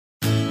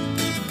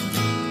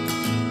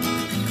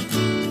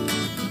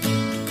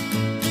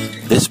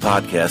This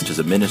podcast is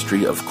a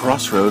ministry of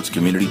Crossroads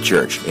Community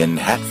Church in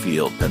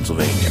Hatfield,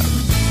 Pennsylvania.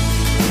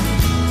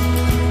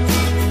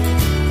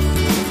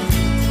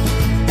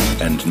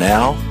 And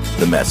now,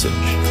 the message.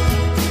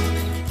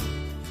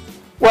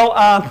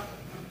 Well,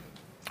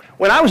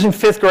 when I was in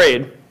 5th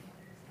grade,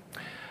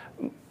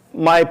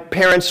 my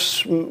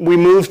parents, we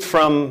moved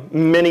from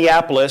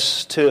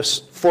Minneapolis to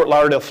Fort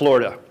Lauderdale,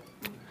 Florida.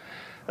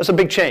 That's a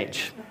big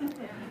change.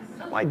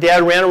 My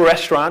dad ran a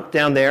restaurant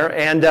down there,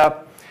 and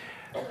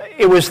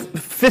it was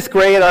 5th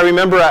grade. I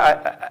remember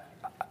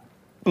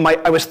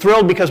I was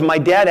thrilled because my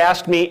dad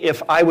asked me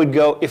if I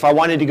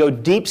wanted to go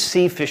deep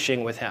sea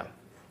fishing with him.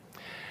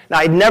 Now,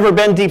 I'd never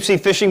been deep sea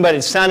fishing, but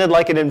it sounded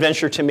like an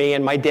adventure to me,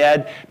 and my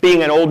dad,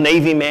 being an old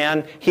Navy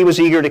man, he was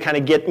eager to kind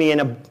of get me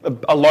in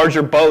a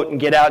larger boat and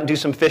get out and do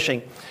some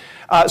fishing.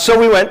 So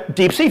we went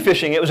deep sea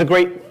fishing. It was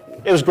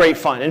great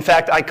fun. In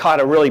fact, I caught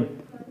a really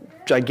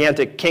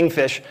gigantic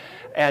kingfish,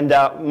 and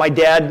my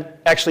dad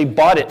actually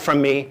bought it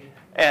from me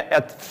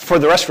for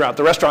the restaurant.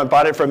 The restaurant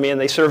bought it from me,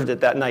 and they served it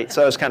that night,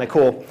 so it was kind of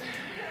cool.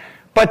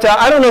 But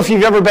I don't know if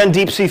you've ever been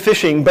deep sea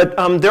fishing, but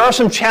there are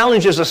some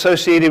challenges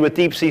associated with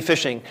deep sea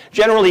fishing.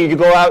 Generally, you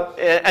go out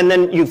and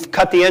then you've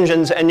cut the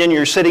engines and then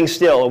you're sitting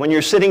still. When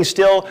you're sitting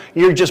still,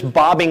 you're just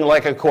bobbing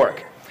like a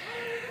cork.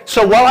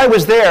 So while I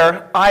was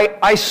there,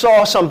 I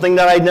saw something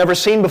that I'd never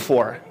seen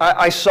before.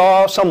 I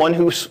saw someone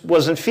who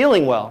wasn't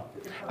feeling well.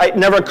 It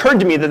never occurred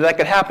to me that that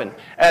could happen.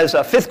 As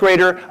a 5th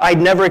grader,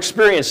 I'd never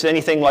experienced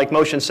anything like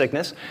motion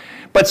sickness.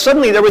 But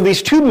suddenly there were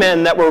these two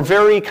men that were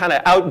very kind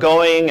of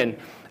outgoing and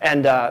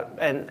I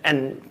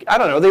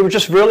don't know, they were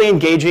just really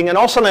engaging, and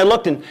all of a sudden I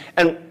looked, and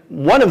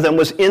one of them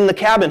was in the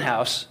cabin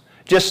house,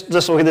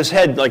 just with his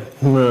head like,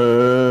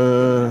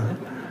 and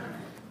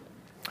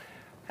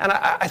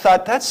I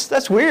thought,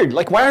 that's weird.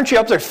 Like, why aren't you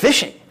up there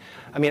fishing?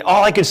 I mean,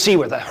 all I could see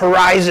were the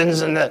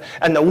horizons and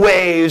the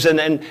waves,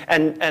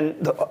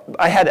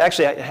 I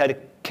had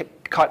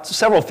caught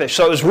several fish,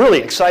 so it was really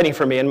exciting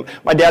for me, and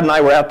my dad and I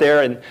were out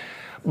there,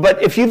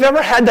 but if you've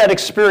ever had that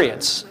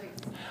experience,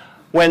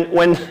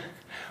 when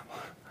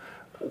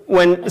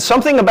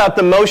something about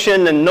the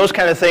motion and those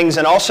kind of things,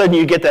 and all of a sudden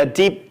you get that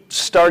deep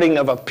starting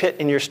of a pit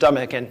in your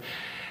stomach, and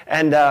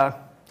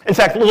in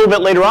fact, a little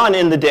bit later on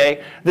in the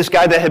day, this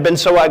guy that had been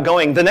so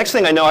outgoing, the next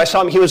thing I know, I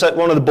saw him, he was at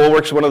one of the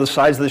bulwarks, one of the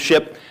sides of the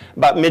ship,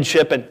 about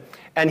midship,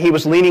 and he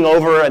was leaning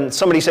over, and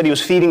somebody said he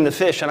was feeding the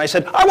fish, and I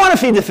said, I want to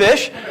feed the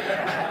fish.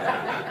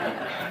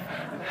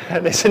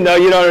 And they said, no,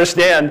 you don't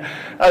understand.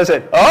 I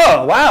said,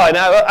 oh, wow, and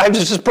I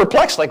was just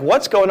perplexed, like,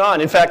 what's going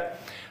on? In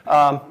fact,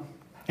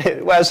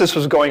 as this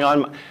was going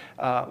on,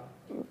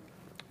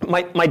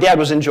 my dad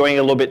was enjoying it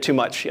a little bit too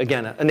much.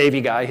 Again, a Navy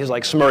guy, he's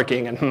like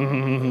smirking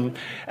and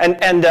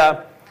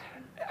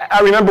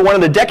I remember one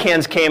of the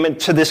deckhands came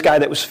to this guy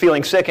that was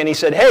feeling sick, and he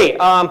said, hey,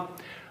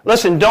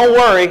 listen, don't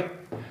worry,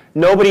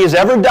 nobody has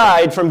ever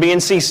died from being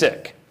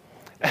seasick.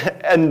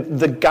 And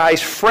the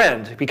guy's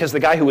friend, because the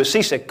guy who was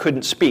seasick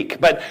couldn't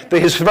speak, but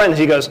his friend,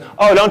 he goes,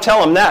 oh, don't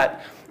tell him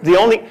that. The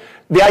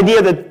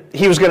idea that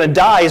he was going to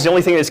die is the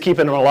only thing that's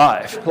keeping him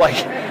alive.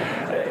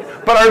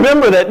 But I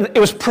remember that it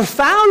was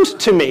profound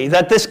to me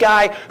that this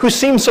guy who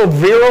seemed so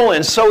virile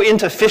and so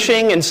into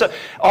fishing, and so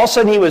all of a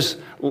sudden he was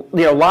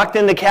locked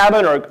in the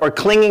cabin or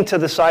clinging to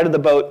the side of the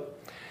boat.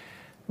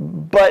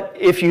 But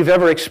if you've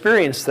ever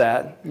experienced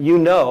that, you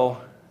know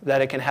that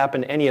it can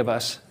happen to any of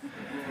us.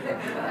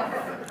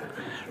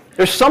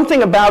 There's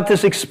something about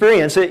this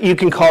experience. You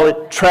can call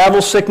it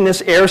travel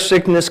sickness, air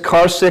sickness,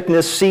 car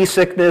sickness, sea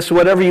sickness,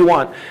 whatever you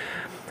want.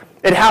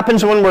 It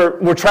happens when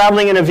we're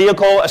traveling in a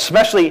vehicle,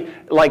 especially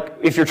like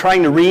if you're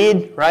trying to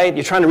read, right?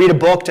 You're trying to read a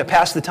book to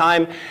pass the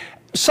time.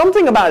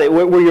 Something about it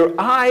where your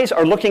eyes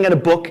are looking at a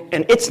book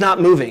and it's not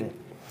moving.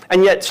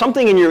 And yet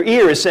something in your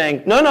ear is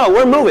saying, no,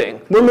 we're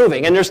moving.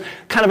 And there's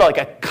kind of like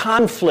a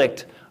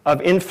conflict of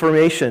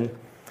information.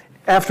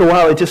 After a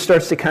while, it just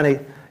starts to kind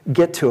of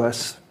get to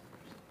us.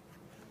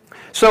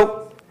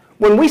 So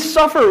when we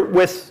suffer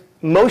with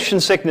motion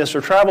sickness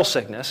or travel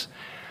sickness,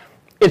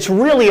 it's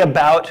really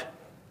about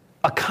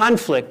a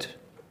conflict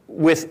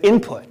with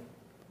input.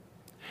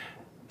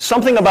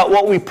 Something about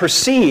what we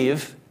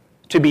perceive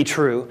to be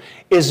true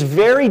is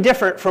very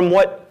different from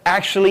what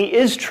actually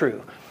is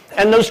true.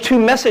 And those two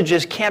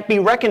messages can't be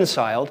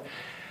reconciled.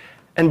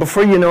 And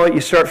before you know it,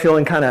 you start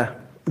feeling kind of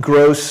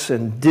gross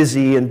and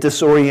dizzy and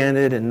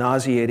disoriented and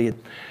nauseated.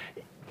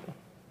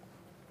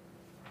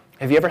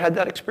 Have you ever had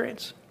that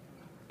experience?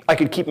 I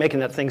could keep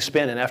making that thing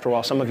spin, and after a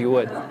while, some of you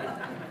would.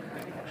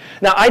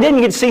 Now, I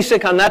didn't get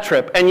seasick on that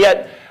trip, and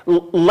yet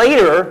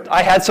later,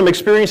 I had some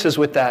experiences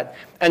with that.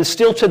 And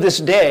still to this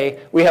day,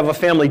 we have a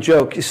family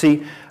joke. You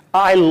see,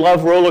 I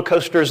love roller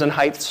coasters and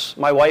heights.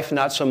 My wife,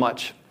 not so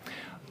much.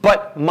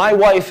 But my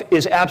wife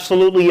is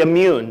absolutely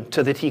immune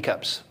to the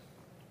teacups.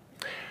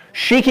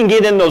 She can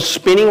get in those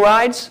spinning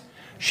rides.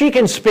 She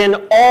can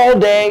spin all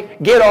day,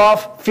 get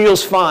off,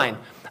 feels fine.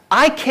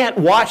 I can't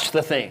watch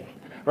the thing,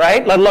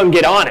 right? Let alone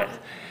get on it.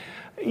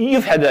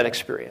 You've had that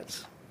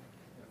experience.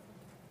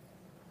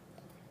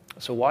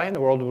 So why in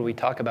the world would we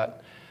talk about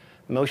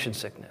motion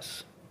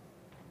sickness?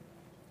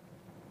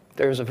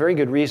 There's a very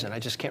good reason. I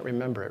just can't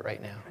remember it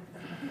right now.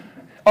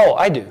 Oh,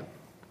 I do.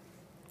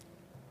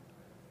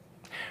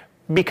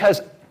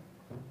 Because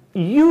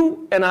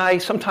you and I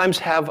sometimes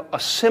have a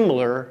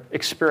similar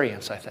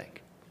experience, I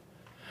think.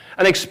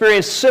 An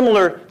experience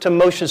similar to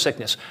motion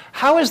sickness.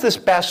 How has this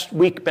past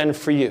week been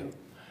for you?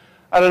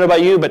 I don't know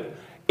about you, but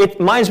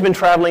mine's been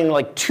traveling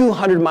like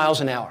 200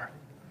 miles an hour.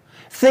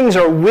 Things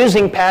are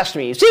whizzing past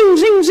me, zing,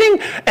 zing, zing,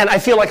 and I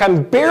feel like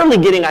I'm barely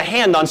getting a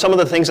hand on some of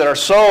the things that are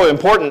so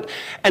important.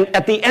 And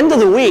at the end of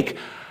the week,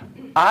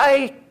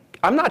 I'm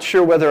not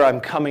sure whether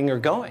I'm coming or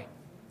going.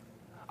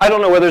 I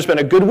don't know whether it's been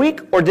a good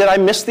week or did I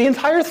miss the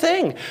entire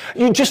thing.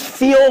 You just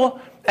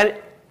feel, and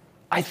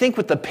I think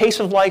with the pace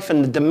of life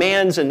and the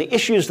demands and the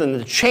issues and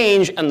the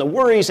change and the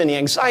worries and the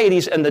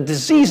anxieties and the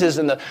diseases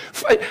and and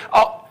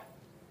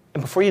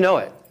before you know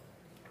it,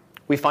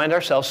 we find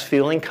ourselves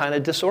feeling kind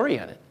of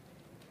disoriented.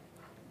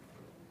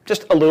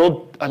 Just a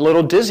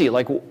little dizzy,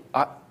 like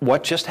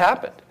what just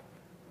happened?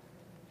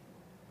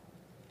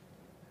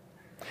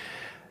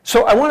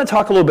 So I want to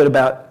talk a little bit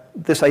about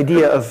this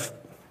idea of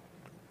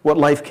what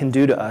life can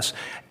do to us.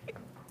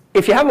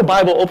 If you have a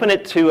Bible, open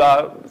it to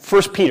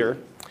 1 Peter.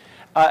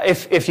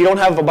 If you don't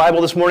have a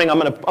Bible this morning, I'm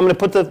going to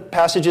put the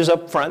passages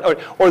up front,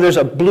 or there's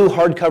a blue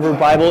hardcover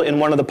Bible in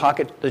one of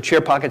the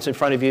chair pockets in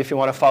front of you if you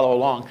want to follow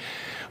along.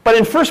 But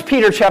in 1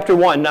 Peter chapter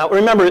 1, now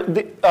remember,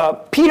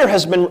 Peter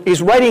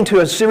he's writing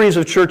to a series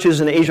of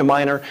churches in Asia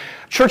Minor,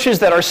 churches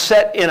that are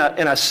set in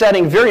a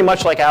setting very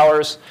much like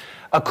ours,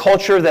 a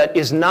culture that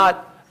is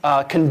not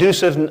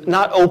conducive,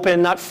 not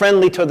open, not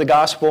friendly to the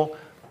gospel.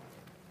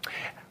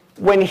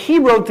 When he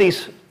wrote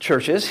these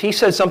churches, he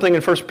said something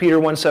in 1 Peter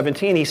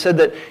 1:17. He said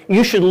that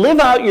you should live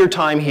out your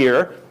time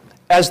here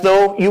as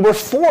though you were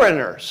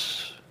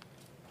foreigners.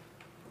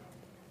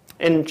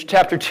 In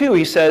chapter 2,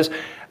 he says,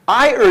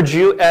 I urge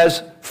you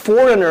as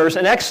foreigners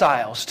and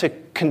exiles to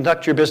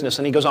conduct your business.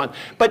 And he goes on.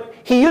 But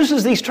he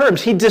uses these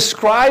terms. He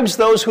describes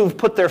those who've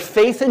put their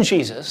faith in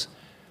Jesus.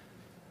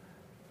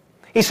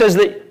 He says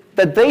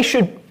that they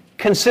should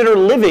consider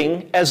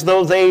living as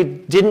though they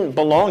didn't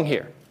belong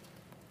here.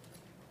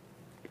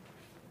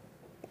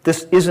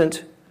 This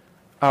isn't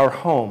our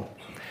home.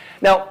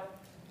 Now,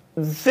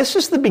 this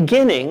is the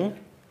beginning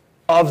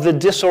of the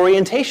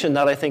disorientation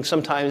that I think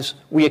sometimes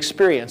we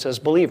experience as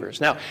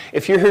believers. Now,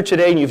 if you're here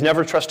today and you've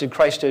never trusted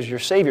Christ as your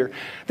Savior,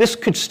 this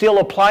could still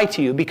apply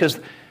to you because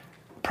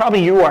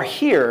probably you are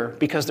here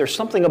because there's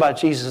something about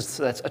Jesus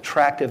that's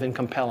attractive and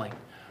compelling.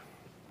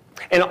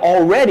 And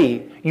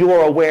already you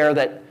are aware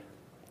that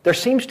there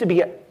seems to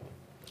be a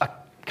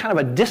kind of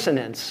a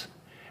dissonance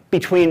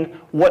between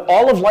what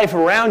all of life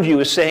around you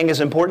is saying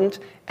is important,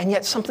 and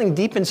yet something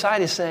deep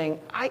inside is saying,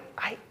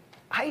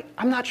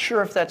 I'm not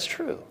sure if that's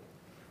true.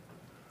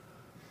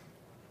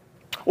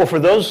 Well, for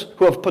those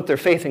who have put their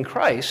faith in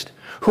Christ,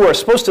 who are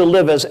supposed to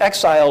live as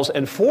exiles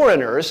and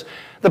foreigners,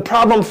 the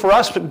problem for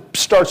us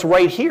starts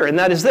right here, and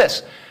that is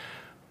this.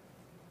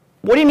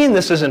 What do you mean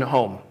this isn't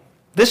home?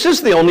 This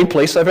is the only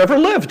place I've ever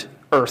lived,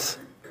 Earth.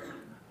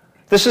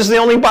 This is the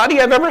only body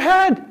I've ever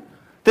had.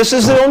 This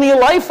is the only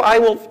life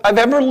I've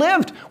ever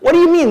lived. What do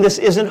you mean this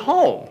isn't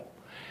home?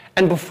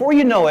 And before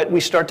you know it, we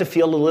start to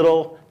feel a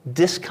little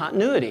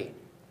discontinuity.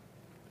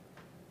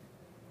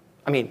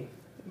 I mean,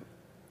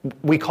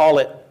 we call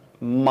it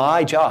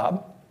my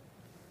job,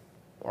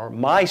 or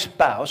my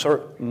spouse,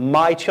 or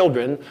my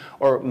children,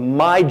 or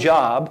my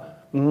job,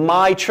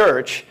 my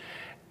church.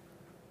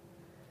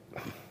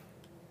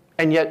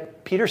 And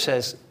yet, Peter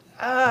says,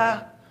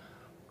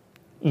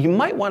 you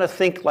might want to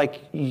think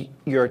like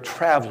you're a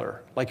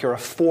traveler, like you're a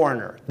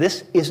foreigner.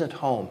 This isn't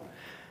home.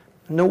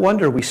 No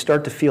wonder we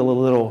start to feel a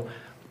little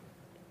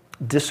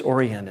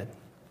disoriented.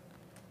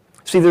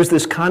 See, there's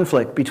this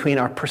conflict between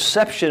our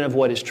perception of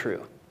what is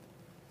true.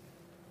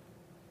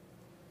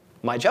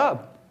 My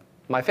job,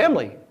 my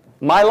family,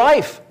 my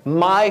life,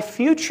 my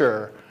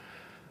future.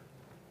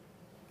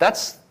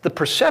 That's the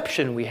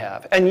perception we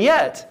have. And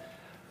yet,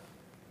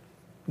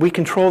 we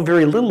control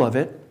very little of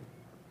it.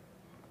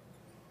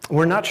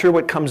 We're not sure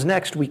what comes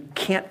next. We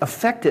can't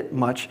affect it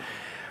much.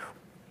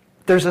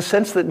 There's a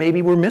sense that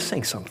maybe we're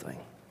missing something.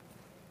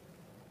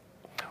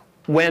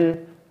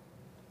 When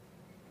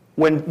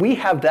we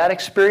have that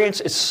experience,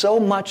 it's so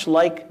much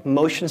like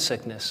motion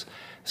sickness.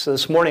 So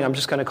this morning, I'm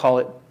just going to call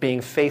it being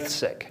faith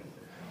sick.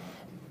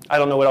 I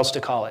don't know what else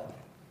to call it.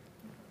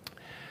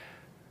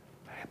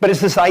 But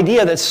it's this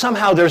idea that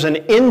somehow there's an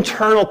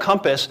internal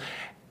compass,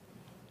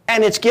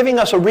 and it's giving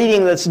us a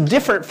reading that's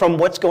different from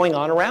what's going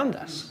on around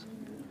us.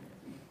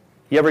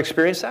 You ever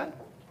experienced that?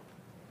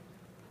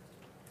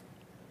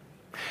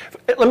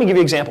 Let me give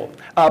you an example.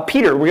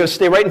 Peter, we're going to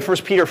stay right in 1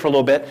 Peter for a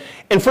little bit.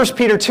 In 1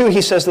 Peter 2,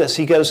 he says this.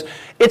 He goes,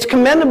 it's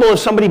commendable if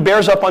somebody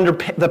bears up under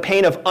the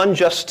pain of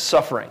unjust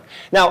suffering.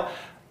 Now,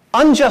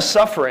 unjust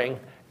suffering,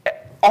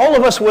 all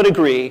of us would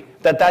agree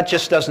that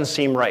just doesn't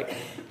seem right.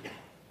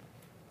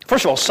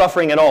 First of all,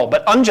 suffering at all,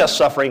 but unjust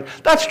suffering,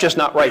 that's just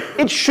not right.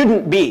 It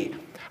shouldn't be.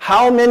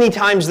 How many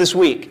times this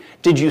week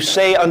did you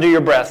say under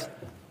your breath,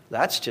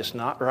 that's just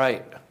not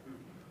right?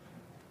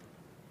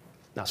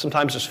 Now,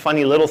 sometimes it's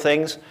funny little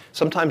things.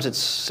 Sometimes it's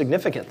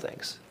significant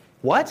things.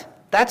 What?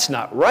 That's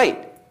not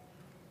right.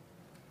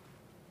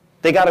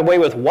 They got away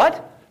with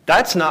what?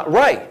 That's not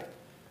right.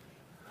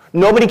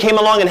 Nobody came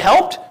along and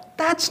helped?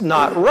 That's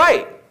not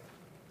right.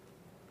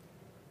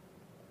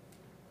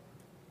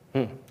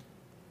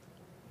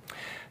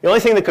 The only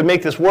thing that could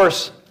make this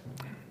worse,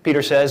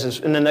 Peter says,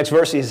 is in the next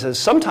verse, he says,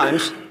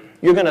 sometimes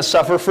you're going to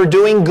suffer for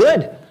doing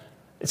good.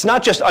 It's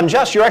not just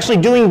unjust. You're actually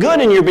doing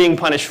good and you're being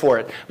punished for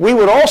it. We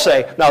would all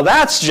say, now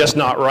that's just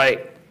not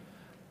right.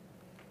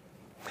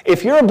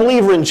 If you're a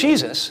believer in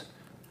Jesus,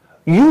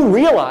 you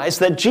realize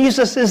that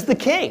Jesus is the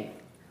King.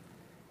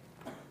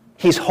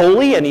 He's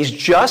holy and He's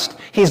just.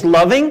 He's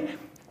loving.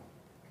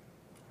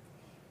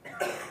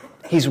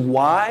 He's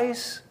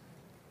wise.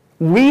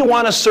 We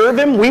want to serve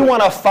Him. We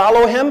want to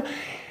follow Him.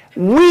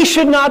 We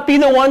should not be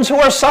the ones who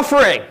are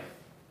suffering.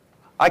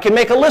 I can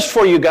make a list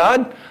for you,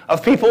 God,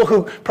 of people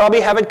who probably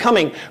have it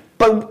coming.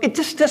 But it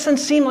just doesn't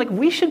seem like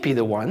we should be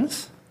the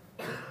ones.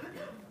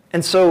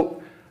 And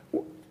so,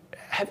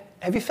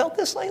 have you felt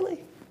this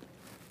lately?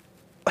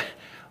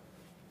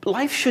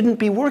 Life shouldn't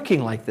be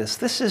working like this.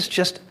 This is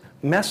just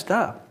messed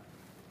up.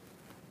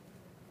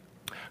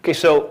 Okay,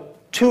 so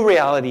 2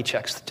 reality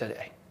checks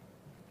today.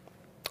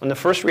 And the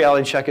first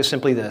reality check is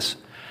simply this.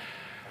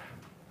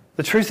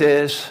 The truth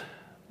is,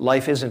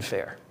 life isn't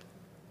fair.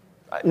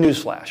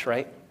 Newsflash,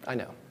 right? I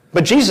know.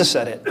 But Jesus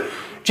said it.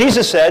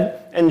 Jesus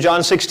said in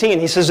John 16,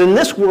 He says, in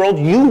this world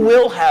you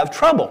will have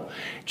trouble.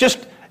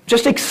 Just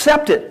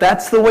accept it.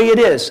 That's the way it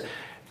is.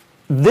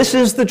 This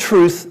is the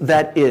truth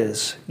that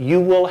is. You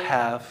will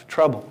have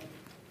trouble.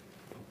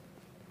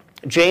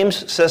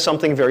 James says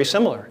something very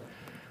similar.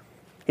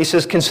 He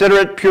says, consider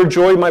it pure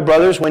joy, my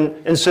brothers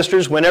and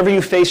sisters, whenever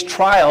you face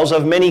trials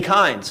of many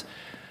kinds.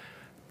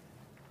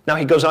 Now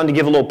he goes on to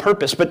give a little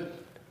purpose, but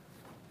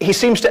he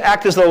seems to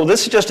act as though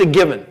this is just a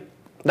given.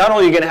 Not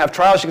only are you going to have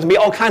trials, you're going to be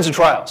all kinds of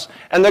trials,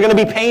 and they're going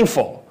to be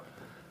painful.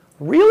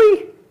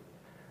 Really?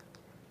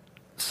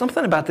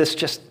 Something about this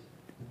just...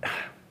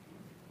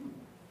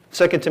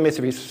 2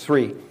 Timothy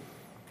 3.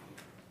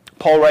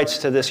 Paul writes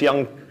to this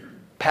young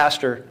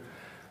pastor,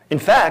 in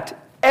fact,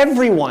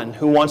 everyone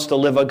who wants to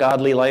live a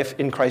godly life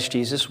in Christ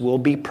Jesus will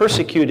be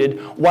persecuted,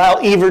 while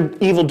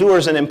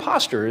evildoers and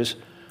imposters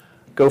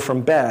go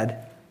from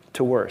bad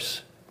to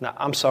worse. Now,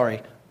 I'm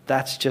sorry,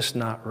 that's just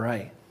not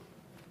right.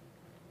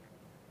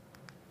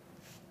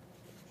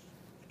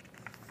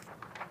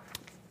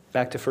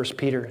 Back to 1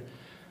 Peter.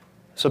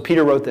 So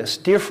Peter wrote this,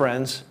 dear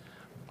friends,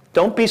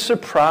 don't be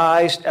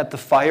surprised at the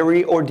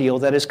fiery ordeal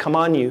that has come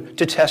on you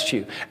to test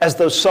you, as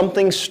though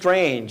something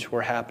strange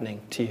were happening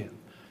to you.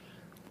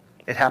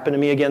 It happened to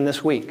me again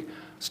this week.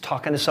 I was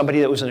talking to somebody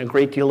that was in a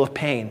great deal of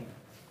pain.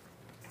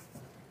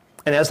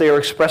 And as they were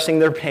expressing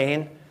their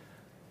pain,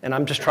 and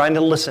I'm just trying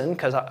to listen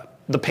because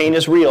the pain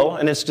is real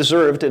and it's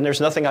deserved and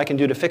there's nothing I can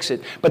do to fix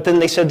it. But then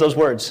they said those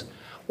words,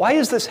 why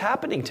is this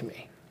happening to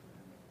me?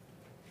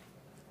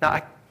 Now,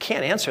 I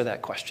can't answer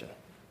that question.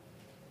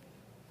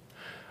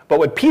 But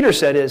what Peter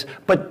said is,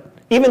 but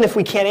even if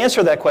we can't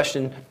answer that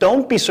question,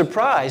 don't be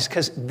surprised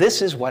because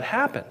this is what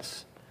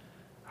happens.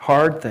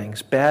 Hard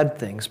things, bad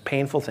things,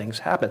 painful things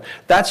happen.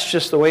 That's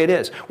just the way it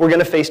is. We're going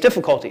to face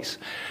difficulties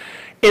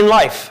in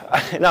life.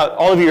 Now,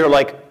 all of you are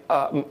like,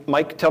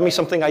 Mike, tell me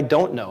something I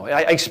don't know.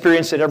 I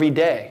experience it every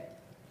day.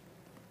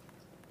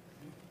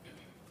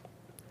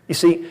 You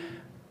see,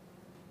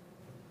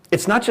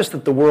 it's not just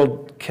that the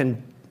world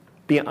can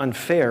be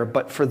unfair,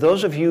 but for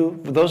those of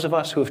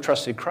us who have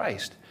trusted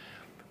Christ,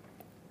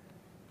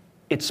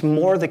 it's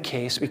more the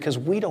case because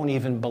we don't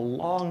even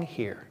belong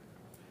here.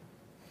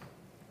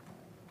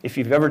 If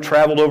you've ever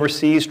traveled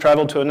overseas,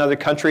 traveled to another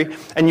country,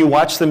 and you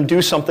watch them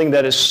do something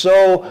that is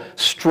so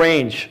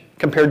strange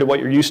compared to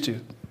what you're used to.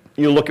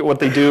 You look at what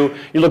they do,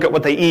 you look at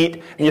what they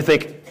eat, and you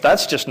think,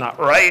 that's just not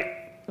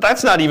right.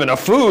 That's not even a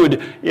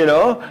food, you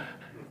know?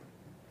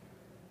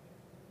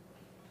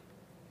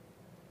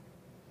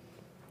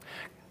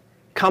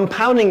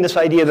 Compounding this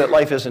idea that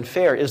life isn't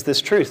fair is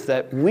this truth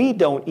that we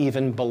don't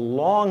even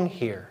belong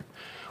here.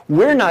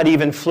 We're not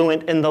even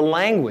fluent in the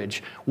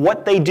language.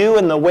 What they do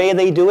and the way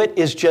they do it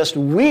is just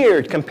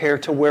weird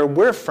compared to where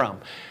we're from.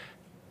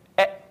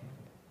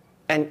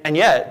 And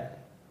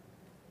yet,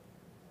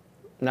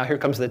 now here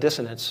comes the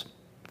dissonance.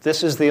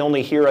 This is the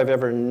only here I've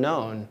ever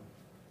known.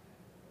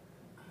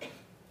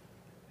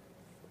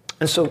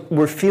 And so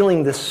we're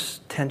feeling this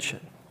tension.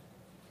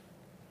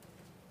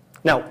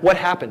 Now, what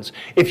happens?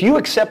 If you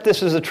accept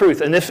this as the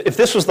truth, and if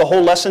this was the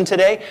whole lesson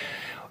today,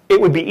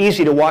 it would be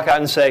easy to walk out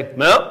and say,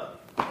 well,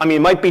 I mean,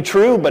 it might be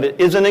true, but it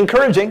isn't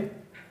encouraging.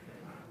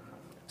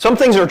 Some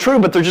things are true,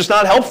 but they're just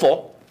not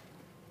helpful.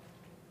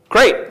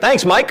 Great,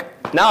 thanks, Mike.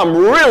 Now I'm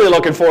really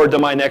looking forward to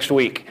my next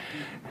week.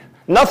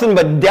 Nothing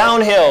but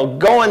downhill,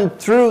 going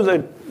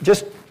through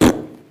just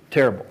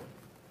terrible.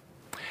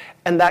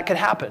 And that could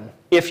happen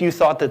if you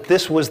thought that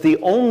this was the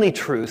only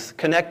truth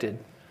connected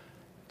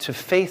to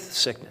faith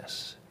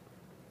sickness.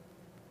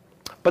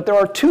 But there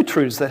are 2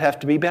 truths that have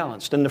to be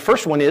balanced. And the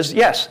first one is,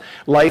 yes,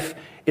 life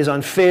is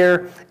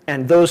unfair,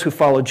 and those who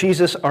follow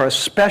Jesus are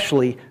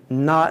especially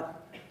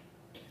not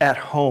at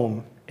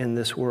home in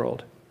this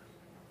world.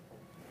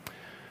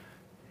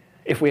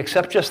 If we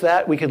accept just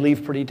that, we could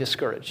leave pretty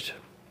discouraged.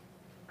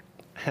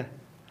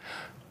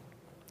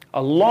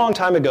 A long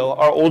time ago,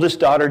 our oldest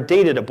daughter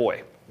dated a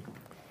boy.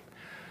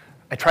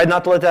 I tried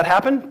not to let that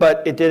happen,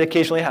 but it did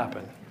occasionally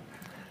happen.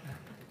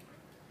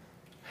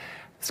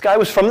 This guy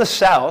was from the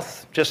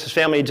South. Just his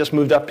family had just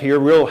moved up here,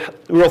 real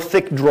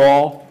thick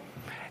drawl.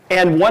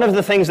 And one of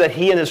the things that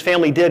he and his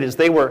family did is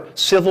they were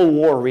Civil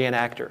War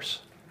reenactors.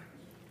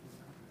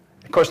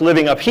 Of course,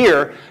 living up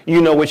here,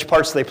 you know which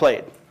parts they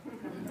played.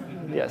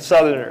 Yeah,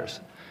 Southerners.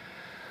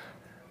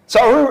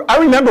 So I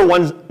remember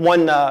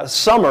one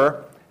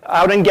summer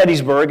out in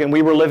Gettysburg, and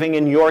we were living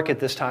in New York at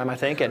this time, I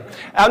think. And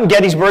out in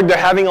Gettysburg, they're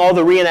having all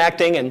the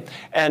reenacting,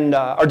 and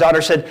our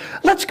daughter said,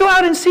 "Let's go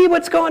out and see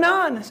what's going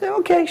on." I said,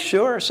 "Okay,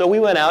 sure." So we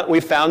went out, and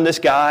we found this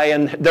guy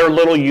and their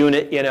little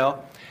unit, you know.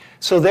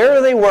 So there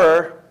they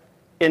were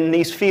in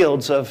these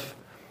fields of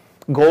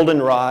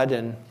goldenrod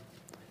and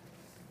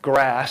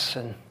grass,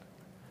 and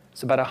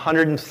it's about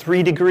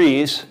 103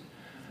 degrees,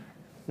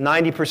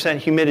 90%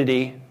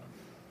 humidity,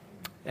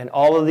 and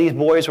all of these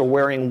boys are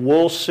wearing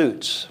wool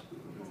suits.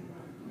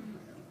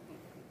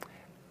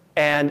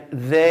 And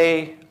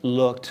they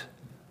looked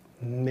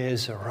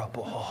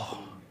miserable.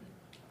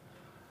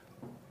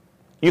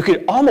 You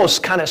could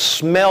almost kind of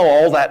smell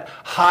all that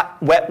hot,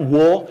 wet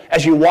wool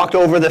as you walked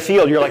over the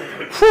field. You're like,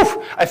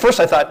 whew. At first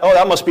I thought, oh,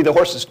 that must be the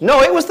horses.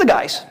 No, it was the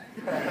guys.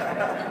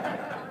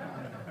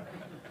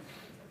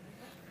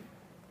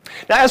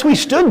 Now, as we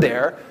stood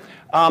there,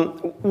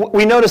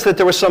 we noticed that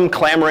there was some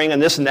clamoring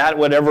and this and that,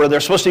 whatever.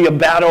 There's supposed to be a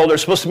battle.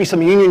 There's supposed to be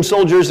some Union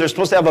soldiers. They're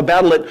supposed to have a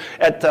battle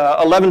at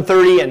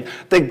 11:30, and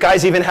the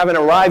guys even haven't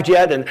arrived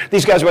yet. And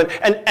these guys went,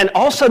 and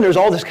all of a sudden there's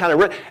all this kind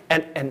of,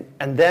 and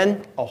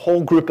then a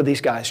whole group of these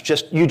guys,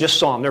 you just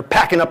saw them. They're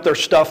packing up their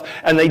stuff,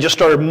 and they just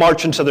started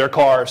marching to their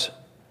cars.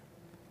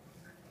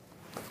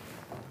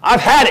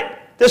 I've had it.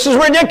 This is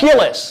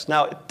ridiculous.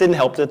 Now, it didn't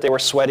help that they were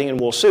sweating in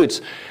wool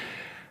suits.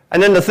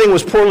 And then the thing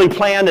was poorly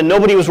planned, and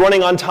nobody was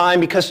running on time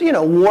because, you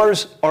know,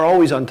 wars are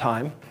always on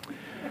time.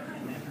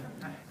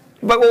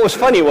 But what was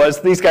funny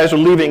was these guys were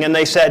leaving, and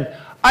they said,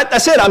 I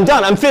said, I'm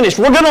done, I'm finished.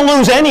 We're going to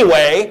lose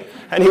anyway.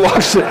 And he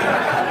walks in.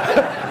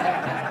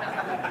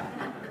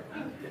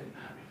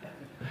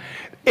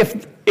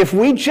 If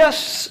we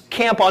just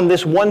camp on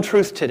this one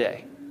truth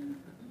today,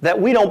 that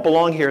we don't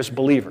belong here as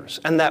believers,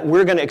 and that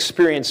we're going to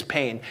experience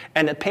pain,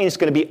 and that pain is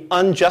going to be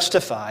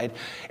unjustified,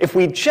 if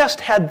we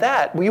just had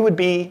that, we would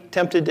be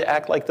tempted to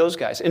act like those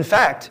guys. In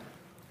fact,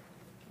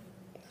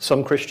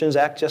 some Christians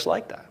act just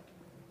like that.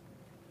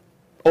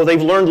 Oh,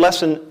 they've learned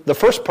the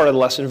first part of the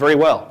lesson very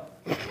well.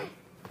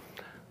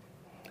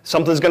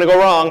 Something's going to go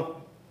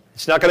wrong.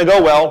 It's not going to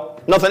go well.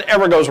 Nothing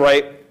ever goes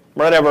right.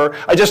 Whatever.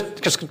 I'm just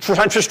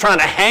trying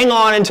to hang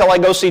on until I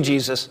go see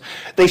Jesus.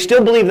 They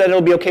still believe that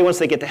it'll be okay once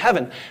they get to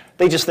heaven.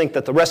 They just think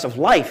that the rest of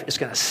life is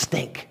going to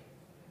stink.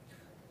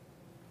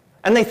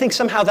 And they think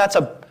somehow that's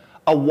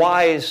a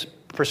wise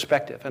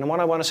perspective. And what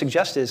I want to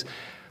suggest is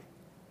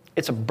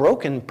it's a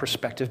broken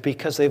perspective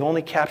because they've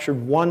only captured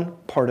one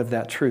part of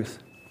that truth.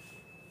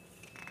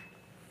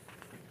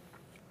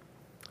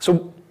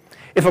 So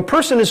if a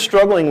person is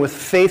struggling with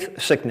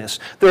faith sickness,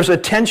 there's a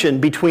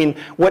tension between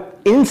what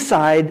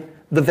inside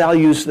the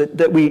values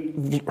that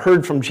we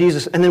heard from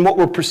Jesus, and then what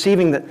we're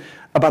perceiving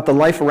about the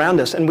life around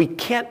us. And we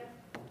can't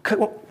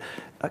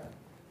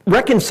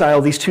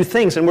reconcile these two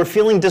things, and we're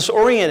feeling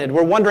disoriented.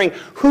 We're wondering,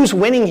 who's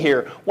winning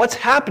here? What's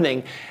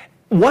happening?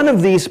 One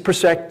of these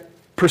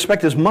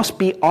perspectives must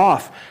be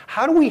off.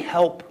 How do we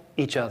help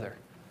each other?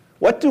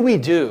 What do we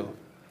do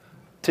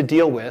to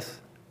deal with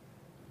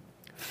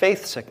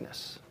faith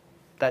sickness,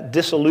 that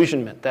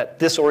disillusionment, that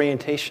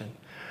disorientation?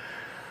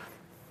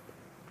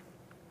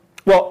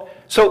 Well,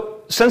 so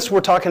since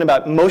we're talking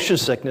about motion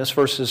sickness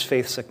versus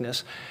faith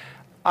sickness,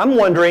 I'm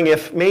wondering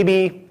if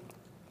maybe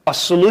a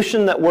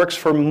solution that works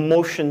for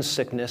motion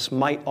sickness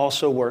might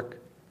also work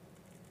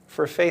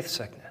for faith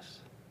sickness.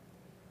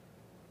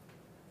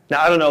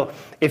 Now, I don't know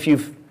if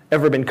you've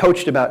ever been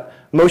coached about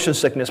motion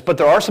sickness, but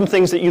there are some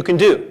things that you can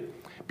do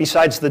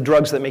besides the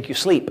drugs that make you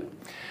sleep.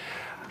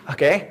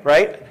 Okay,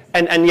 right?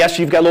 And yes,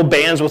 you've got little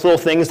bands with little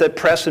things that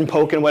press and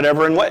poke and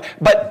whatever.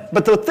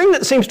 But the thing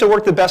that seems to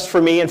work the best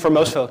for me and for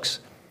most folks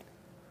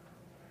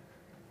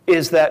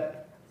is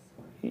that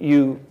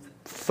you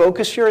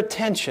focus your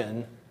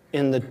attention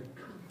in the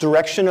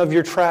direction of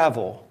your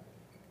travel,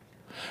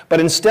 but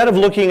instead of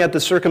looking at the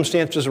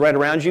circumstances right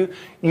around you,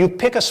 you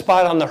pick a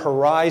spot on the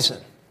horizon.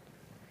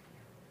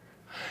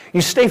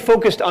 You stay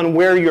focused on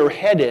where you're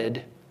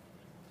headed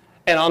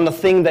and on the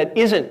thing that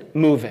isn't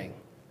moving.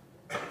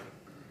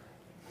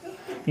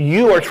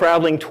 You are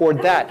traveling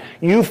toward that.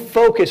 You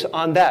focus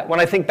on that. When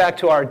I think back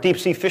to our deep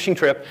sea fishing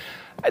trip,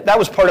 that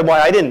was part of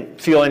why I didn't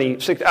feel any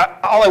sick.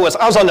 I was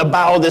on the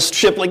bow of this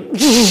ship like,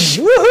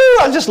 woohoo!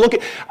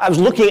 I was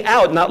looking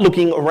out, not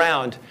looking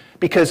around.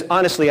 Because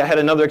honestly, I had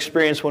another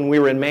experience when we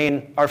were in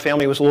Maine. Our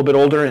family was a little bit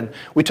older, and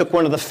we took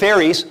one of the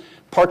ferries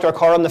parked our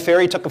car on the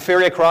ferry, took a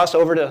ferry across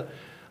over to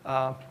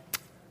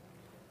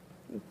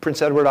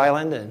Prince Edward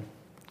Island and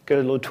got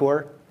a little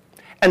tour.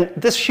 And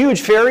this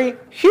huge ferry,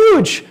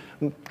 huge,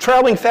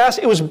 traveling fast,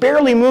 it was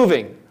barely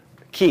moving.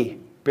 Key,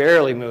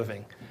 barely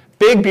moving.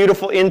 Big,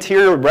 beautiful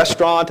interior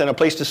restaurant and a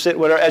place to sit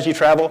whatever, as you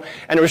travel.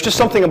 And there was just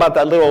something about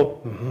that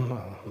little...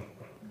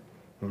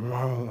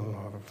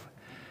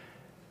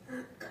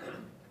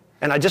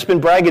 And I'd just been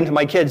bragging to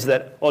my kids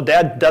that, well,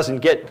 Dad doesn't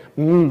get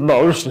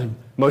motion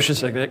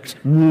sickness.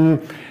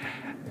 And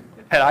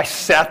I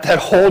sat that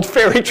whole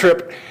ferry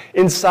trip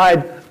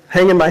inside,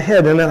 hanging my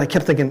head, and then I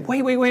kept thinking,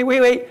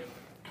 wait.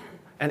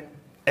 And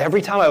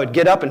every time I would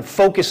get up and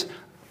focus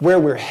where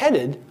we're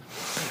headed,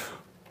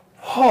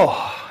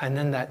 and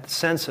then that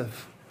sense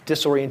of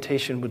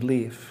disorientation would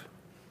leave.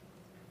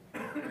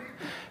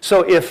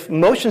 So if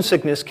motion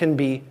sickness can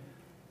be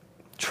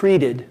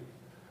treated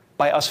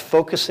by us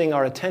focusing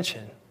our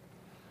attention,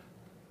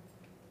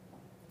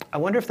 I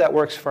wonder if that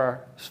works for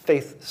our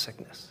faith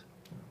sickness.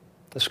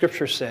 The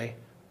scriptures say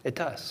it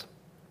does.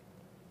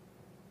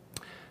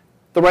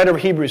 The writer of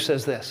Hebrews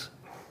says this.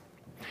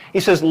 He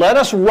says, let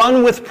us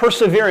run with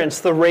perseverance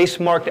the race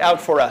marked out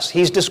for us.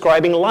 He's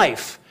describing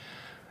life.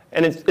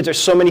 And there's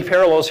so many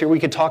parallels here, we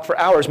could talk for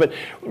hours, but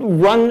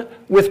run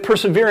with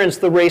perseverance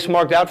the race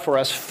marked out for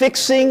us,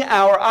 fixing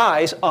our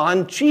eyes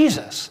on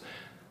Jesus,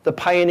 the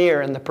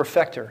pioneer and the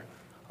perfecter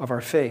of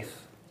our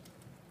faith.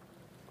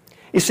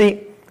 You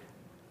see,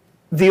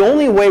 the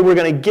only way we're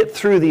going to get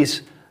through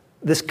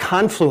this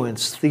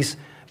confluence, these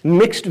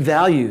mixed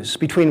values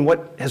between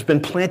what has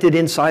been planted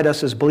inside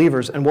us as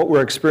believers and what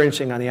we're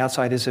experiencing on the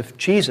outside is if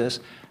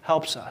Jesus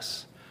helps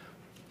us.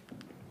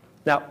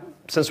 Now,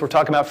 since we're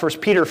talking about 1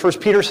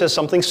 Peter says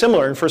something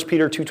similar in 1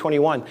 Peter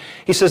 2:21.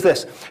 He says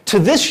this, to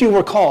this you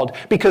were called,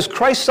 because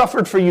Christ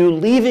suffered for you,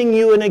 leaving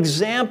you an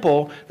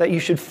example that you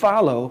should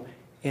follow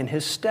in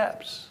his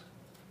steps.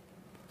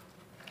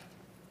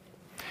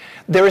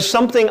 There is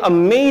something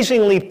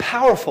amazingly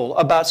powerful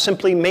about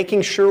simply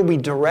making sure we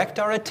direct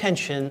our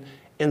attention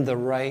in the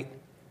right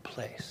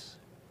place.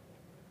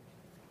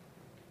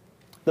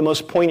 The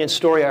most poignant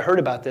story I heard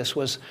about this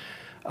was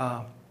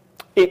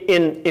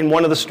in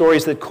one of the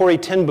stories that Corrie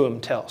ten Boom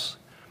tells.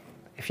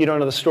 If you don't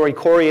know the story,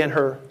 Corrie and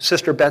her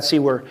sister Betsy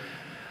were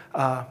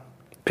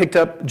picked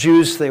up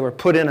Jews. They were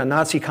put in a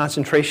Nazi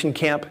concentration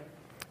camp,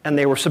 and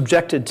they were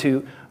subjected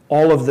to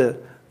all of the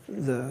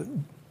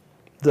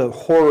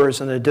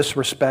horrors and the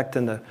disrespect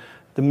and the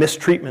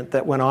mistreatment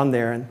that went on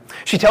there. And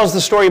she tells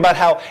the story about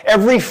how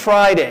every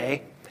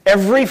Friday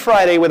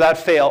without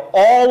fail,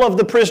 all of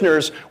the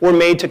prisoners were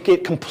made to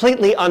get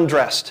completely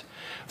undressed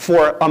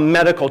for a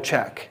medical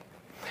check.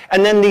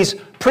 And then these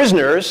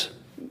prisoners,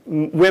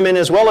 women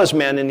as well as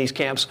men in these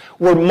camps,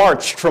 were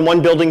marched from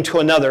one building to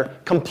another,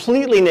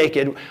 completely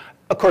naked,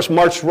 of course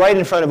marched right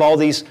in front of all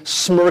these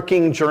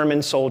smirking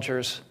German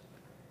soldiers.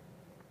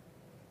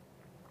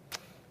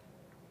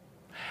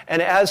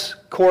 And as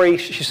Corrie,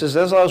 she says,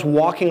 as I was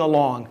walking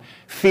along,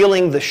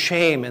 feeling the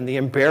shame and the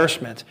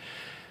embarrassment,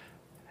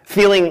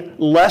 feeling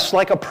less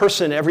like a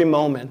person every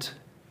moment,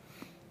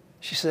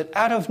 she said,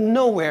 out of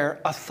nowhere,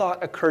 a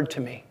thought occurred to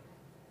me.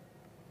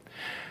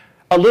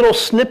 A little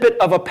snippet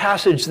of a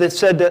passage that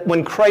said that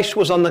when Christ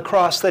was on the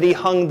cross, that he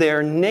hung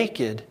there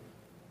naked.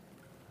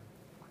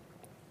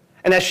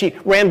 And as she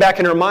ran back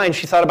in her mind,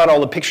 she thought about all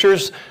the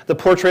pictures, the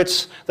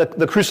portraits,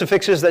 the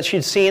crucifixes that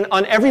she'd seen.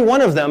 On every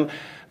one of them,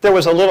 there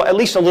was at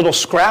least a little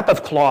scrap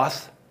of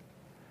cloth.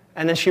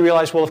 And then she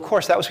realized, well, of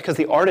course, that was because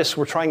the artists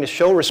were trying to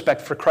show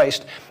respect for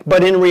Christ.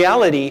 But in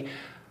reality,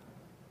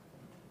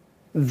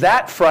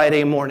 that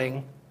Friday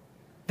morning,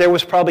 there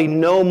was probably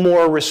no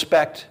more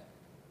respect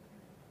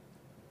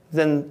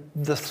than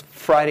the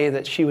Friday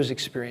that she was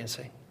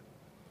experiencing.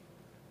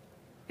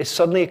 It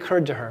suddenly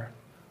occurred to her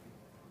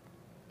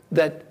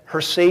that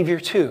her Savior,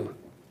 too,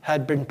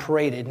 had been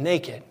paraded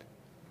naked.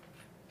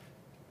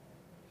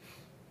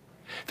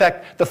 In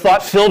fact, the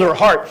thought filled her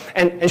heart,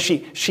 and she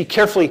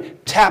carefully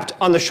tapped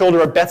on the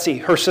shoulder of Betsy,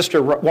 her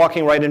sister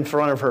walking right in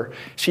front of her.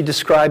 She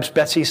describes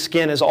Betsy's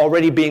skin as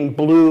already being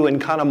blue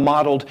and kind of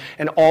mottled,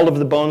 and all of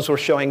the bones were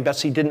showing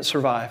Betsy didn't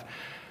survive.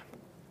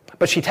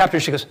 But she tapped her,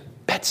 she goes,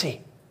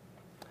 Betsy,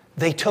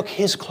 they took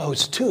his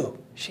clothes too,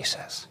 she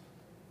says.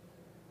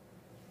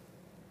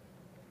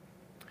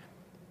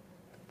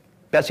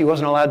 Betsy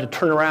wasn't allowed to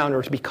turn around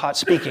or to be caught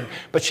speaking,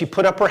 but she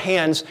put up her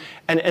hands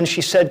and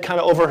she said kind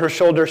of over her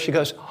shoulder, she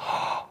goes,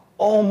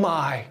 oh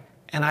my,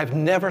 and I've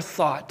never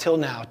thought till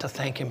now to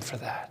thank him for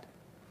that.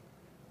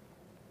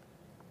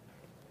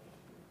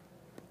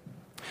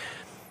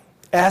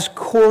 As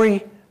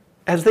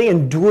they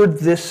endured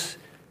this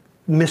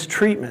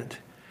mistreatment,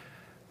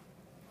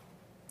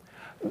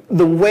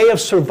 the way of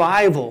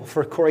survival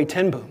for Corrie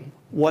ten Boom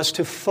was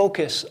to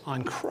focus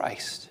on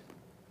Christ,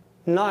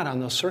 not on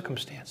those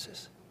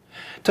circumstances.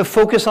 To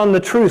focus on the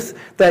truth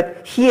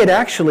that he had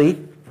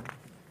actually,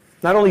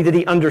 not only did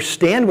he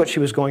understand what she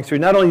was going through,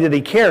 not only did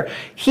he care,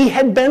 he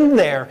had been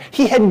there.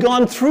 He had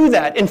gone through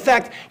that. In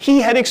fact,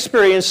 he had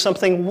experienced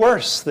something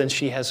worse than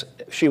she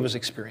was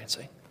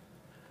experiencing.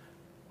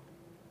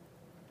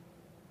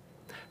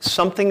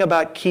 Something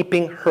about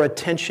keeping her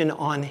attention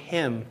on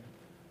him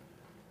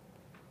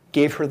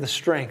gave her the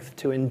strength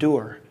to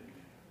endure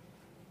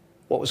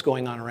what was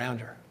going on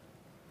around her.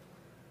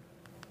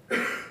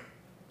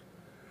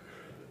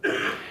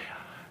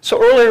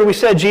 So earlier we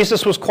said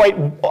Jesus was quite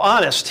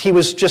honest. He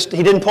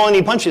didn't pull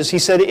any punches. He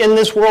said, in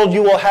this world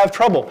you will have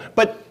trouble.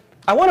 But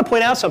I want to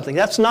point out something.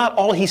 That's not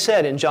all he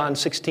said in John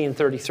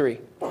 16:33.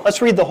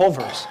 Let's read the whole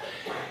verse.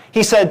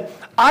 He said,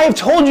 I have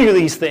told you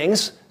these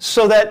things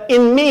so that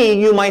in me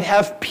you might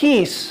have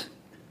peace.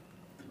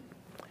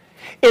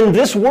 In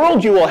this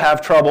world you will have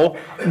trouble,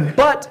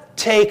 but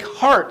take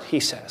heart, he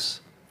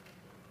says.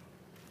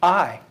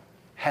 I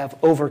have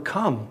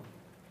overcome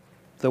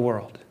the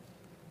world.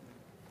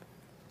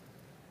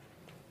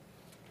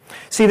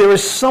 See, there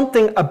is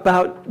something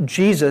about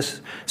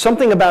Jesus,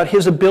 something about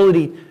his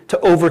ability to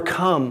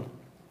overcome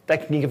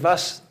that can give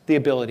us the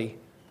ability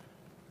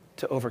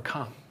to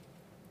overcome.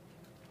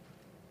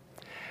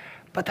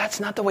 But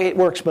that's not the way it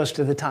works most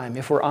of the time,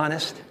 if we're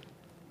honest.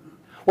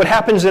 What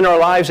happens in our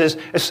lives is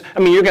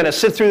you're going to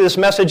sit through this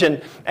message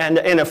and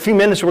in a few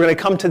minutes we're going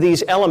to come to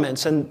these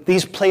elements, and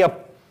these play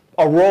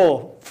a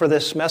role for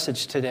this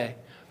message today.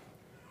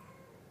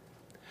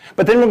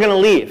 But then we're going to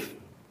leave.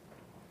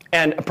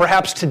 And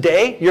perhaps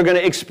today you're going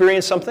to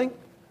experience something,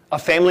 a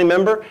family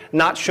member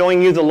not showing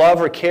you the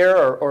love or care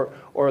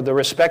or the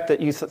respect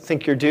that you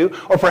think you're due.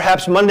 Or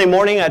perhaps Monday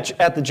morning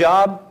at the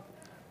job,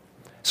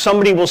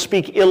 somebody will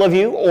speak ill of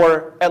you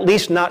or at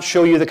least not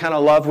show you the kind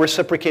of love,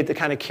 reciprocate the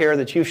kind of care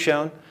that you've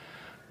shown.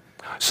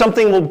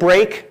 Something will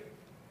break.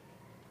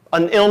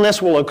 An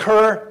illness will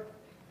occur.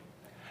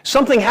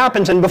 Something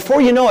happens, and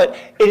before you know it,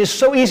 it is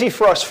so easy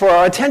for us, for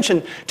our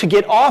attention, to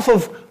get off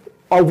of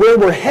where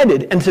we're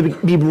headed and to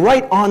be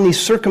right on these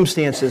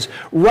circumstances,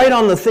 right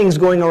on the things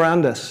going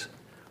around us.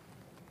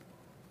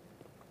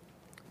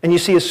 And you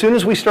see, as soon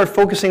as we start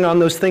focusing on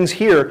those things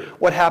here,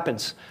 what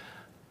happens?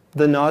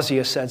 The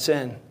nausea sets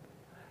in.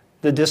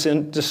 The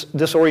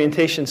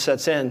disorientation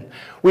sets in.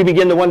 We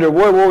begin to wonder,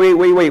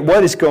 wait,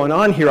 what is going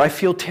on here? I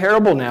feel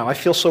terrible now. I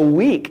feel so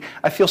weak.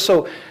 I feel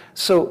so.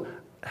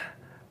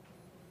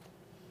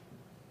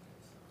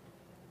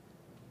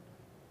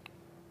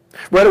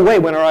 Right away,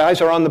 when our eyes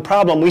are on the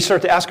problem, we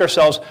start to ask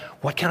ourselves,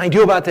 what can I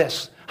do about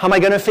this? How am I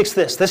going to fix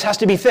this? This has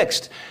to be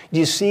fixed. Do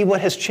you see what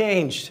has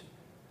changed?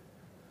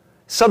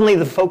 Suddenly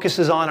the focus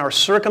is on our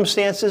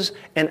circumstances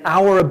and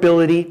our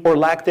ability, or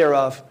lack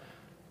thereof,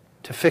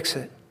 to fix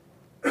it.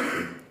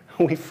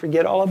 We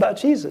forget all about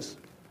Jesus.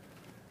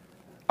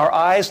 Our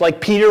eyes,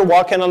 like Peter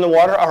walking on the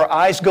water, our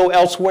eyes go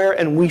elsewhere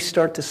and we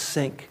start to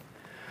sink.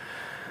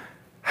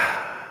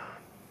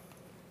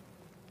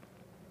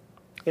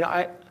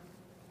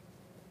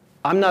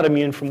 I'm not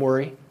immune from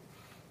worry,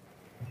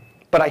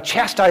 but I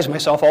chastise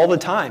myself all the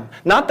time.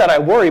 Not that I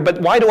worry,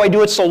 but why do I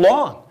do it so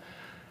long?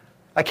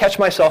 I catch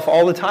myself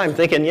all the time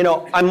thinking,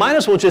 I might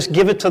as well just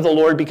give it to the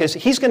Lord because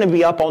he's going to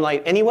be up all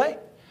night anyway,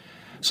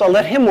 so I'll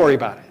let him worry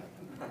about it.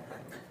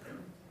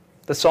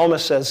 The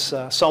psalmist says,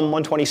 Psalm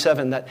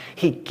 127, that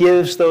he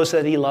gives those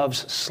that he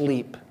loves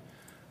sleep.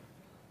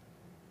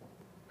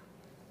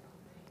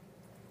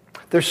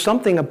 There's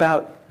something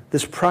about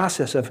this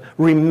process of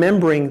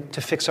remembering to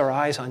fix our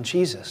eyes on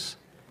Jesus.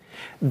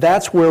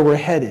 That's where we're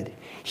headed.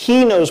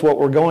 He knows what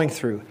we're going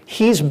through.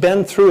 He's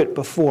been through it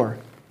before.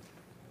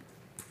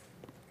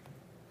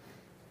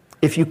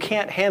 If you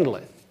can't handle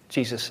it,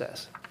 Jesus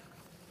says,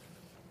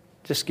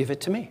 just give it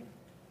to me.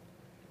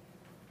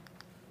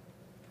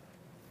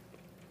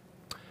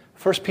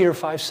 1 Peter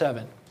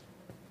 5:7.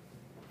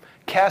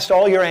 Cast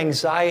all your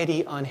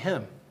anxiety on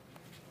him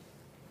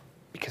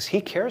because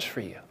he cares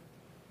for you.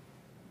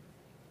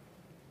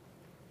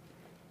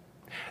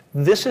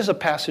 This is a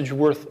passage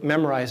worth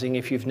memorizing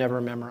if you've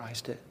never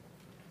memorized it.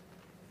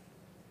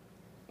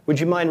 Would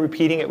you mind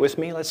repeating it with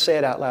me? Let's say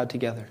it out loud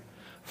together.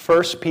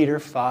 1 Peter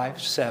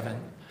 5:7.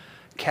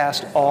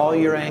 Cast all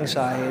your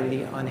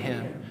anxiety on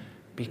him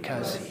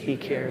because he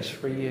cares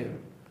for you.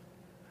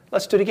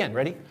 Let's do it again.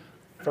 Ready?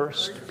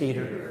 1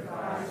 Peter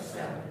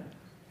 5:7.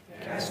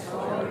 Cast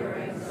all your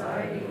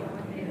anxiety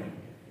on him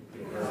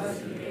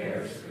because he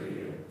cares for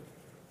you.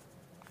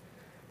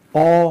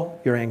 All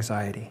your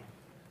anxiety.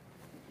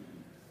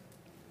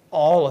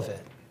 All of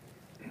it.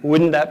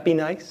 Wouldn't that be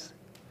nice?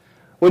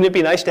 Wouldn't it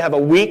be nice to have a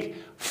week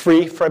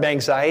free from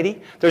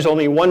anxiety? There's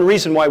only one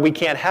reason why we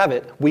can't have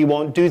it. We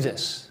won't do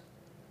this.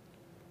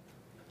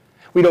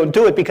 We don't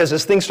do it because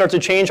as things start to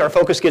change, our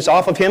focus gets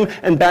off of him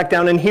and back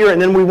down in here,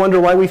 and then we wonder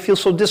why we feel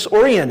so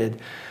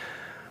disoriented.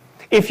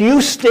 If you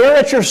stare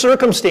at your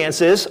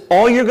circumstances,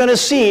 all you're going to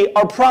see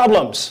are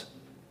problems.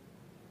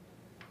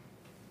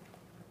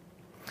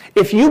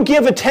 If you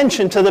give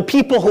attention to the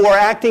people who are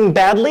acting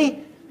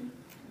badly,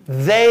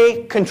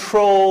 they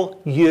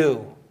control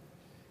you.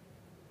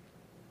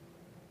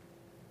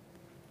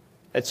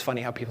 It's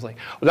funny how people think,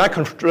 well,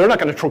 they're not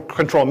going to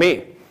control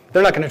me.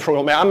 They're not going to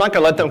control me. I'm not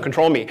going to let them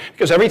control me.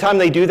 Because every time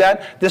they do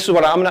that, this is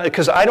what I'm not,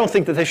 because I don't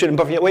think that they should.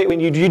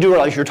 Wait, you do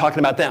realize you're talking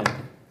about them.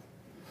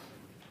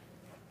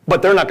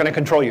 But they're not going to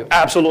control you.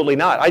 Absolutely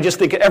not. I just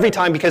think every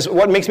time, because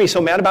what makes me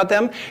so mad about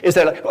them is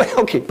that,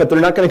 okay, but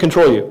they're not going to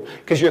control you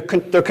because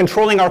they're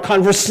controlling our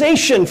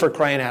conversation, for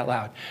crying out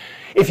loud.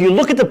 If you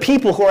look at the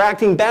people who are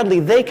acting badly,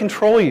 they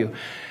control you.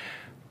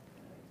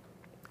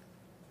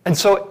 And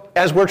so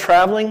as we're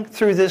traveling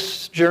through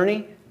this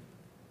journey,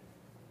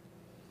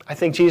 I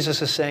think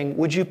Jesus is saying,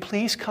 would you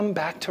please come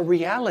back to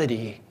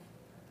reality?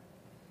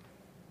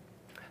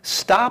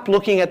 Stop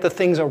looking at the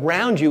things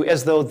around you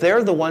as though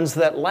they're the ones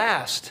that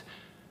last.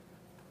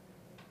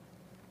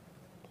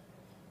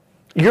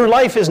 Your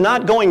life is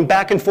not going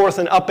back and forth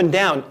and up and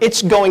down.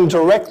 It's going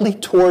directly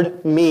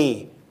toward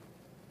me.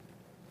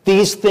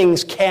 These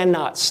things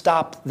cannot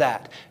stop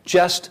that.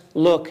 Just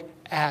look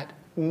at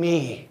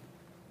me.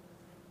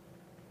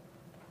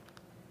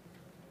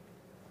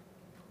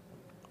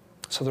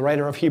 So the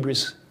writer of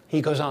Hebrews, he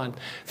goes on,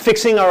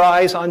 fixing our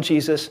eyes on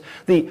Jesus,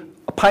 the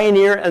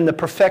pioneer and the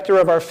perfecter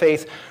of our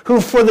faith, who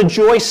for the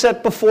joy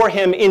set before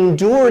him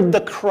endured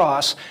the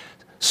cross,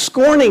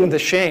 scorning the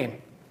shame,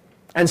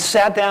 and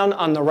sat down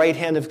on the right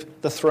hand of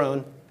the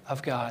throne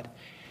of God.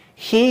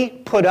 He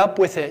put up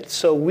with it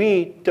so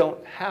we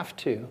don't have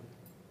to.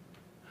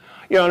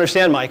 You don't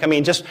understand, Mike. I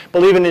mean, just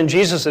believing in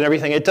Jesus and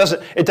everything, it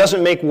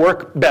doesn't make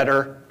work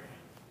better.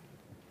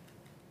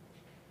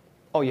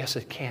 Oh, yes,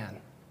 it can.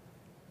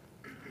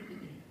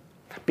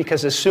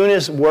 Because as soon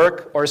as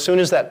work, or as soon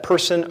as that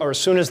person, or as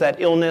soon as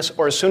that illness,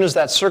 or as soon as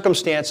that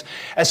circumstance,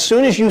 as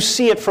soon as you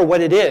see it for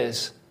what it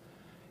is,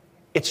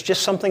 it's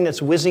just something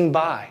that's whizzing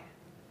by.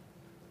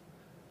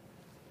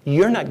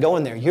 You're not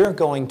going there. You're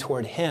going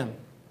toward him.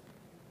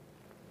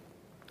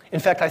 In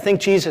fact, I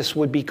think Jesus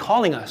would be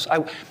calling us.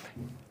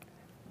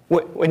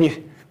 When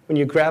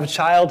you grab a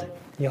child,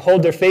 you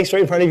hold their face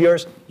right in front of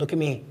yours, look at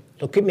me,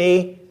 look at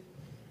me.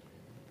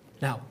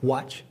 Now,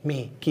 watch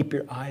me. Keep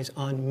your eyes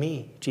on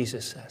me,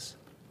 Jesus says.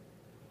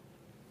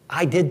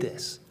 I did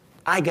this.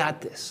 I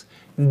got this.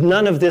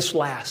 None of this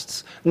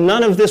lasts.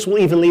 None of this will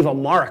even leave a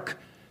mark.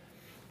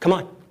 Come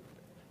on.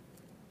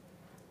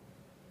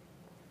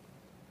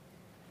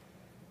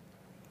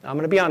 I'm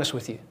going to be honest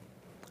with you.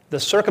 The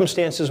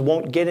circumstances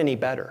won't get any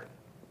better.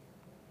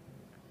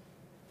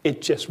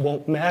 It just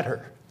won't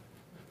matter.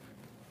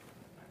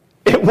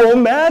 It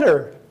won't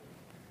matter.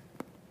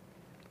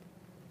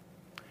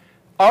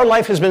 Our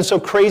life has been so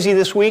crazy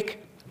this week,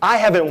 I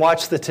haven't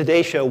watched the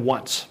Today Show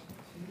once.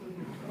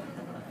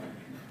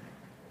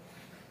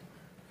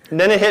 And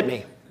then it hit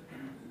me.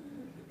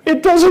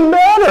 It doesn't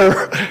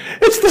matter.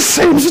 It's the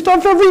same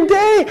stuff every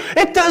day.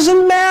 It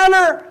doesn't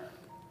matter.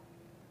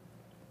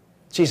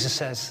 Jesus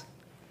says,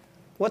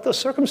 what those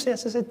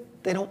circumstances,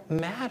 they don't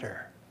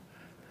matter.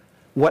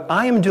 What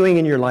I am doing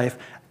in your life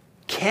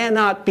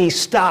cannot be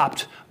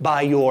stopped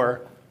by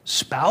your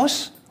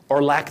spouse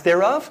or lack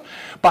thereof,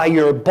 by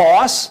your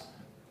boss,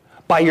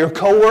 by your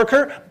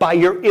coworker, by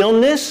your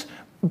illness.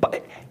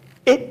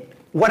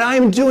 What I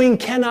am doing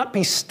cannot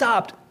be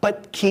stopped,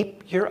 but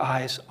keep your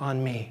eyes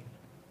on me.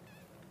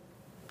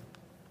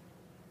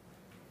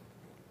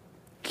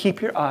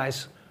 Keep your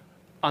eyes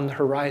on the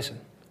horizon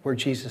where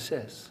Jesus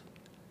is.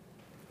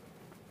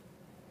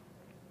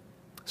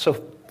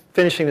 So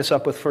finishing this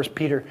up with 1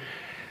 Peter,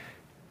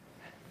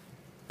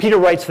 Peter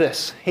writes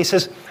this. He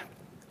says,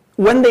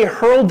 when they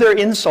hurled their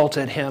insult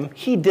at him,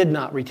 he did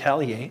not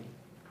retaliate.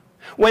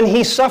 When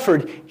he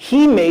suffered,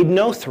 he made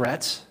no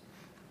threats.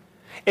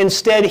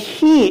 Instead,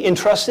 he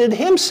entrusted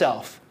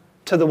himself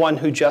to the one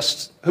who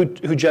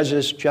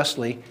judges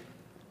justly.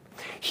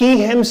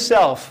 He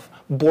himself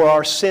bore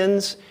our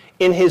sins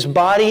in his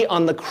body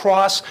on the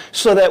cross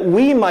so that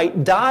we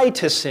might die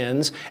to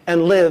sins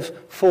and live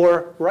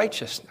for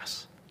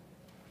righteousness.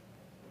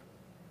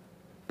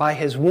 By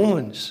his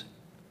wounds,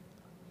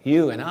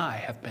 you and I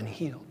have been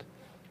healed.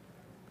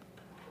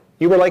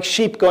 You were like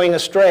sheep going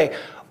astray,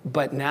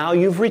 but now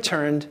you've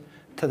returned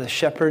to the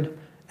shepherd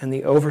and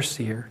the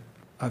overseer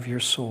of your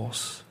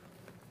souls.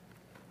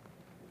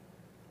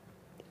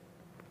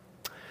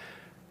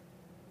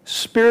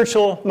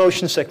 Spiritual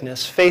motion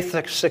sickness, faith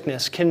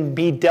sickness, can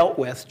be dealt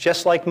with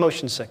just like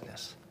motion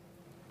sickness.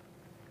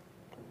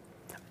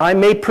 I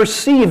may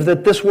perceive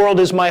that this world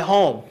is my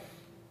home,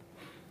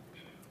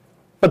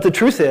 but the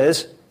truth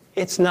is,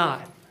 it's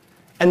not.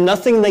 And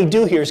nothing they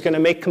do here is going to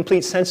make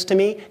complete sense to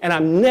me, and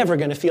I'm never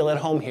going to feel at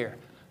home here.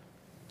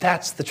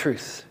 That's the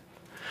truth.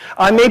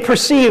 I may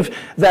perceive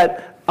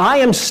that I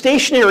am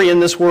stationary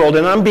in this world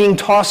and I'm being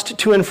tossed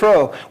to and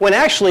fro, when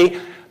actually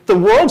the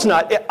world's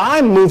not.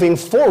 I'm moving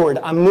forward.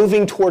 I'm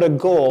moving toward a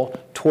goal,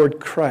 toward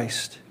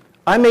Christ.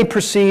 I may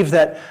perceive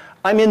that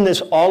I'm in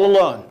this all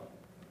alone,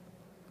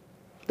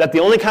 that the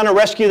only kind of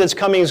rescue that's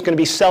coming is going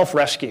to be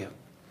self-rescue.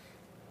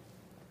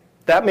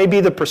 That may be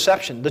the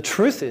perception. The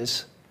truth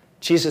is,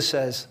 Jesus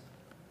says,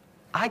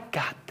 I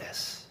got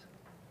this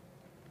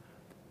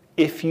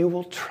if you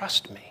will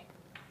trust me.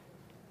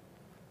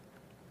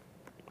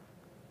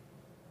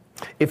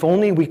 If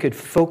only we could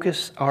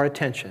focus our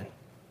attention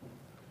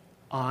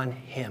on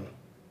him.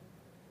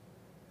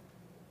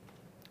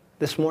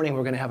 This morning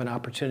we're going to have an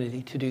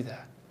opportunity to do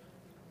that.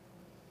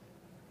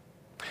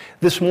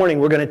 This morning,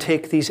 we're going to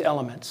take these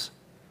elements,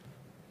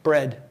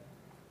 bread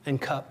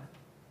and cup.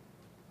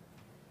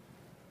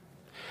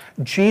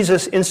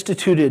 Jesus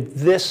instituted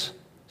this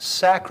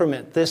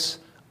sacrament, this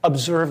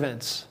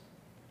observance,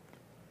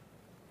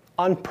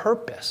 on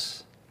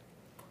purpose,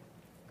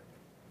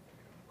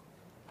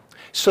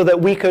 so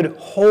that we could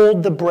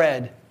hold the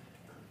bread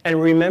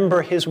and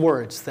remember his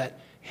words that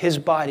his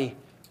body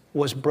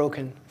was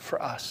broken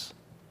for us.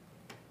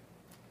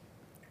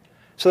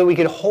 So that we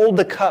could hold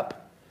the cup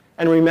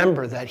and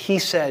remember that he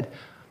said,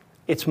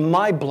 it's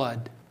my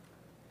blood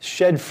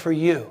shed for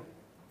you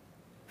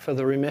for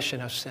the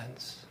remission of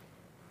sins.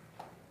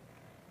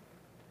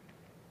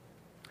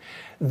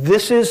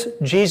 This is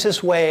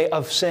Jesus' way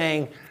of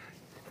saying,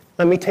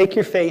 let me take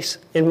your face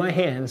in my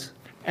hands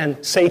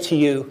and say to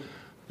you,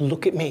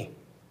 look at me.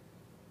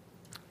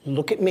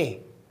 Look at me.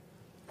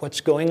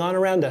 What's going on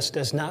around us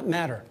does not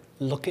matter.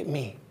 Look at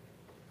me.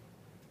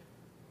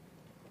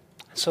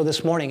 So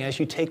this morning, as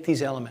you take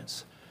these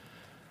elements,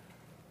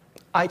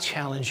 I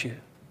challenge you.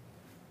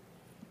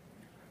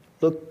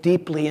 Look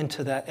deeply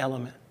into that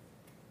element.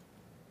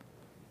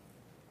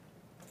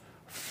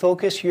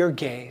 Focus your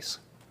gaze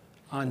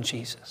on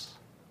Jesus.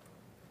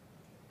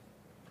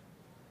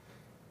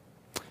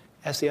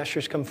 As the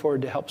ushers come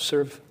forward to help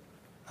serve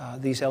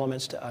these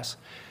elements to us,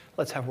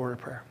 let's have a word of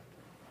prayer.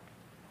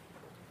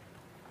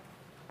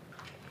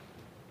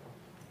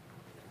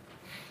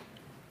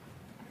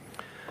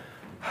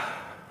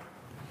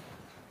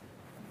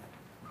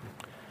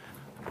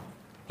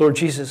 Lord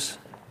Jesus,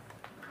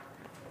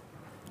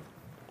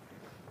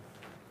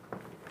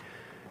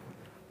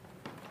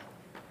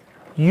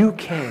 you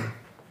came,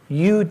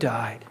 you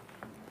died.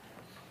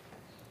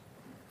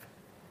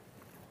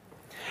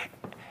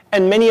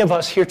 And many of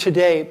us here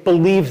today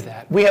believe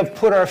that. We have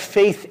put our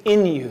faith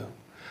in you.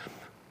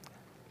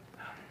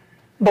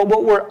 But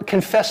what we're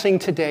confessing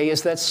today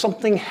is that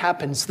something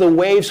happens. The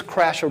waves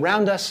crash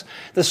around us.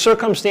 The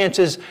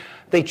circumstances,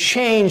 they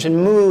change and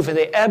move and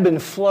they ebb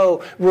and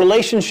flow.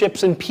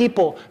 Relationships and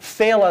people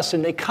fail us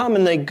and they come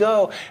and they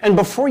go. And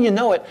before you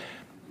know it,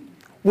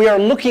 we are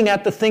looking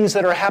at the things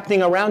that are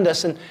happening around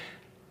us. And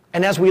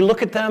as we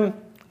look at them,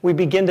 we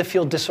begin to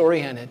feel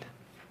disoriented.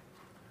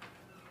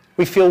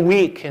 We feel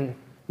weak and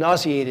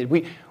nauseated.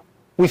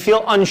 We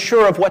feel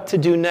unsure of what to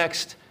do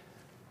next.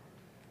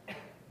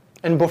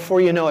 And before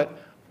you know it,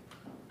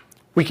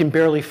 we can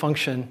barely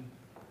function.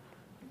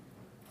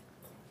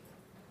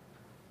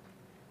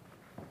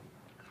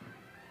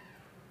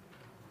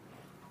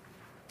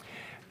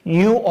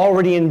 You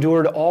already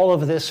endured all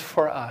of this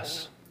for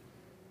us.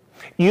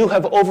 You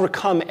have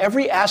overcome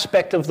every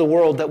aspect of the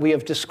world that we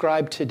have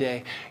described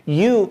today.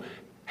 You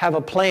have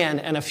a plan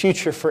and a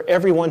future for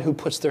everyone who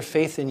puts their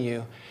faith in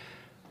you.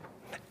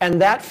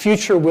 And that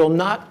future will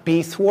not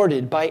be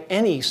thwarted by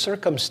any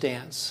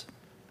circumstance.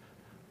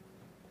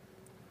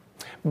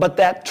 But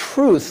that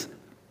truth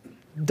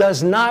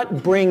does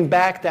not bring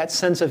back that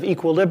sense of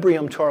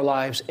equilibrium to our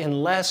lives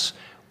unless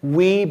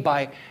we,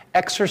 by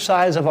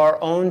exercise of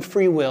our own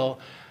free will,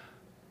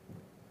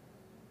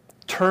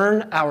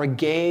 turn our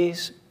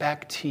gaze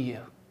back to you.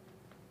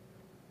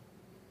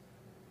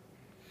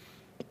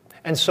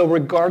 And so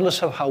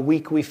regardless of how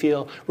weak we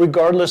feel,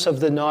 regardless of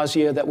the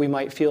nausea that we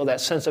might feel,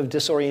 that sense of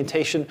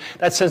disorientation,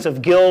 that sense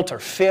of guilt or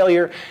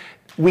failure,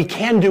 we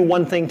can do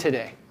one thing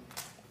today.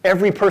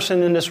 Every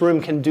person in this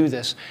room can do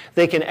this.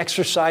 They can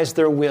exercise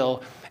their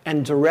will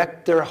and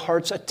direct their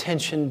heart's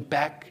attention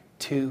back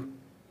to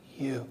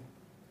you.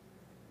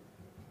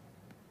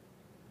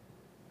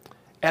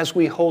 As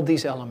we hold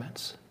these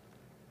elements,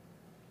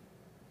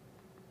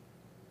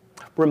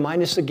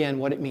 remind us again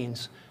what it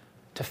means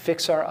to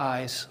fix our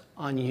eyes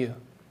on you.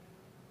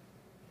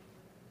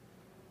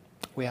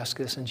 We ask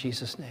this in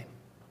Jesus' name.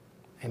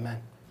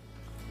 Amen.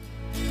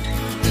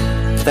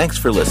 Thanks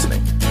for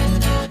listening.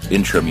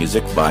 Intro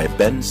music by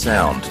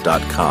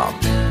bensound.com.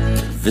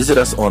 Visit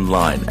us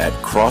online at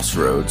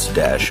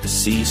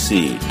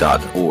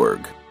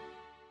crossroads-cc.org.